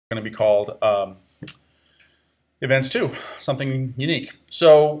going to be called events 2, something unique.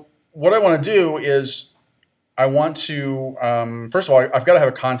 So what I want to do is I want to, first of all, I've got to have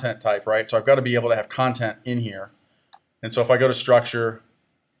a content type, right? So I've got to be able to have content in here. And so if I go to structure,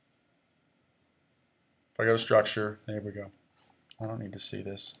 there we go. I don't need to see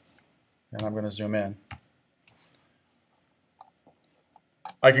this. And I'm going to zoom in.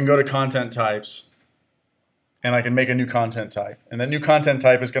 I can go to content types, and I can make a new content type. And that new content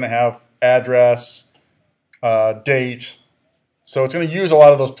type is going to have address, date. So it's going to use a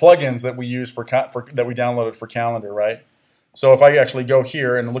lot of those plugins that we use that we downloaded for calendar, right? So if I actually go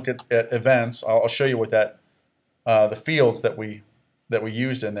here and look at events, I'll show you what that the fields that we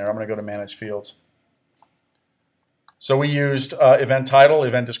used in there. I'm going to go to manage fields. So we used event title,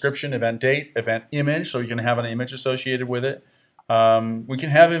 event description, event date, event image, so you can have an image associated with it. We can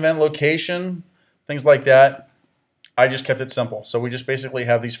have event location, things like that. I just kept it simple. So we just basically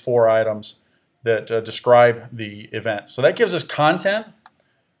have these 4 items that describe the event. So that gives us content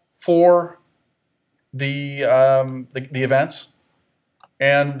for the events.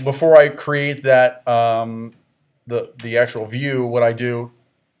 And before I create that, the actual view, what I do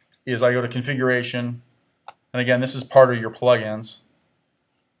is I go to configuration. And again, this is part of your plugins.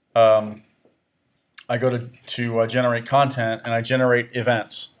 I go to generate content, and I generate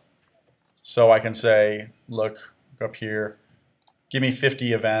events. So I can say, look up here, give me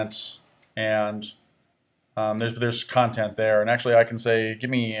 50 events, and there's content there. And actually, I can say, give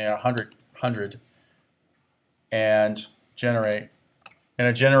me 100, and generate, and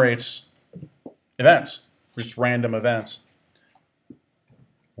it generates events, just random events.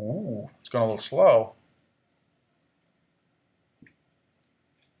 Ooh, it's going a little slow.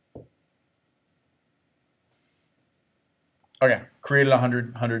 Okay, created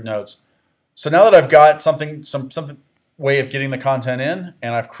 100 nodes. So now that I've got some way of getting the content in,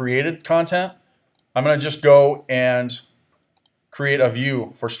 and I've created content, I'm going to just go and create a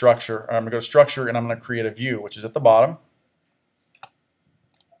view for structure. I'm going to go to structure, and I'm going to create a view, which is at the bottom.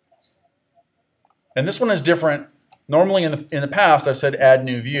 And this one is different. Normally in the past, I've said add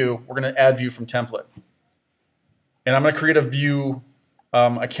new view. We're going to add view from template. And I'm going to create a view,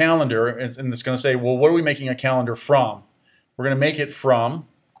 a calendar, and it's going to say, well, what are we making a calendar from? We're going to make it from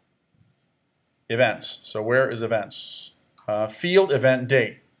events. So where is events? Field, event,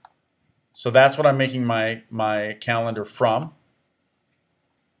 date. So that's what I'm making my calendar from.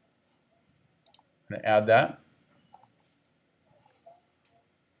 I'm going to add that.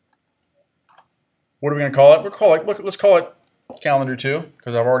 What are we going to call it? Let's call it calendar 2,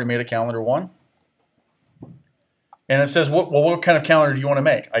 because I've already made a calendar 1. And it says, what kind of calendar do you want to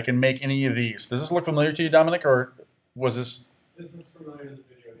make? I can make any of these. Does this look familiar to you, Dominic, or was this? This looks familiar in the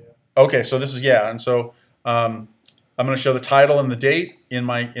video, yeah. Okay, so this is, yeah, and so I'm going to show the title and the date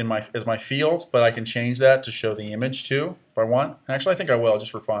as my fields, but I can change that to show the image too if I want. And actually, I think I will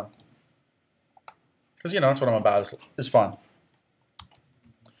just for fun, because that's what I'm about is fun.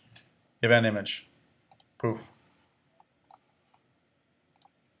 Event image, poof.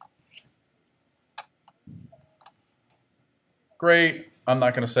 Great. I'm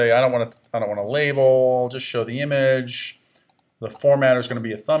not going to say I don't want to label. Just show the image. The formatter is going to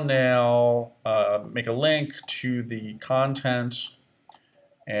be a thumbnail. Make a link to the content,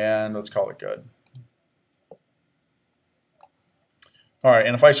 and let's call it good. All right,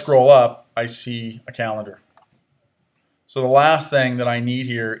 and if I scroll up, I see a calendar. So the last thing that I need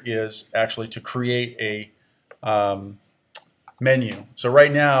here is actually to create a menu. So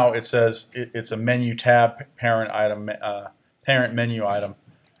right now it says it's a menu tab parent item, parent menu item.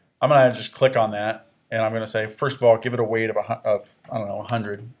 I'm going to just click on that. And I'm going to say, first of all, give it a weight of I don't know,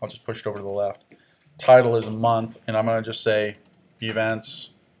 100. I'll just push it over to the left. Title is a month, and I'm going to just say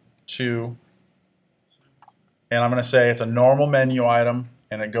events 2. And I'm going to say it's a normal menu item,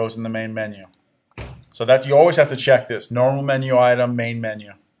 and it goes in the main menu. So that you always have to check this, normal menu item, main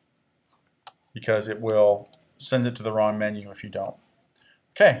menu, because it will send it to the wrong menu if you don't.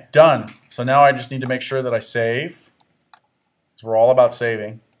 Okay, done. So now I just need to make sure that I save, because we're all about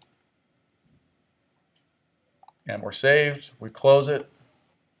saving. And we're saved. We close it.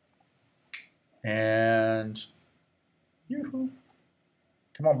 And yoo-hoo.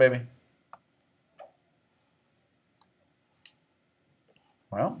 Come on, baby.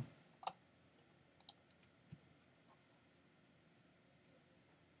 Well,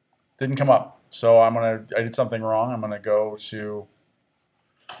 didn't come up. So I did something wrong. I'm gonna go to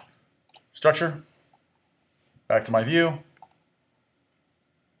structure, back to my view.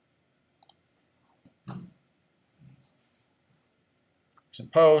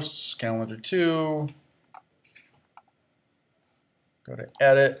 Posts, calendar 2, Go to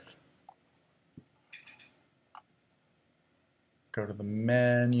edit. Go to the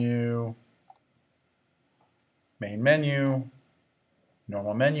menu. Main menu.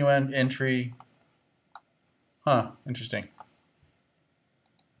 Normal menu entry. Huh, interesting.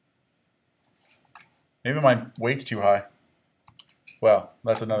 Maybe my weight's too high. Well,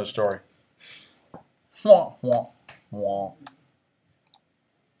 that's another story. Wah, wah, wah.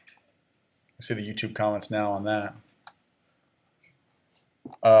 I see the YouTube comments now on that.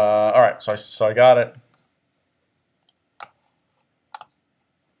 All right, so I got it.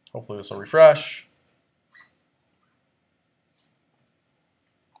 Hopefully this will refresh.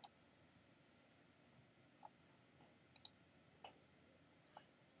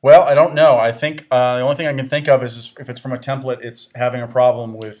 Well, I don't know. I think the only thing I can think of is if it's from a template, it's having a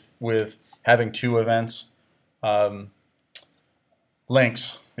problem with having two events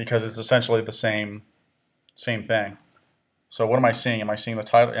links, because it's essentially the same thing. So what am I seeing? Am I seeing the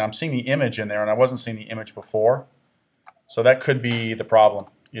title? I'm seeing the image in there, and I wasn't seeing the image before. So that could be the problem,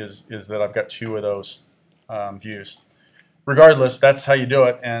 is that I've got two of those views. Regardless, that's how you do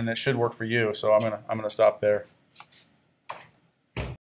it, and it should work for you. So I'm gonna stop there.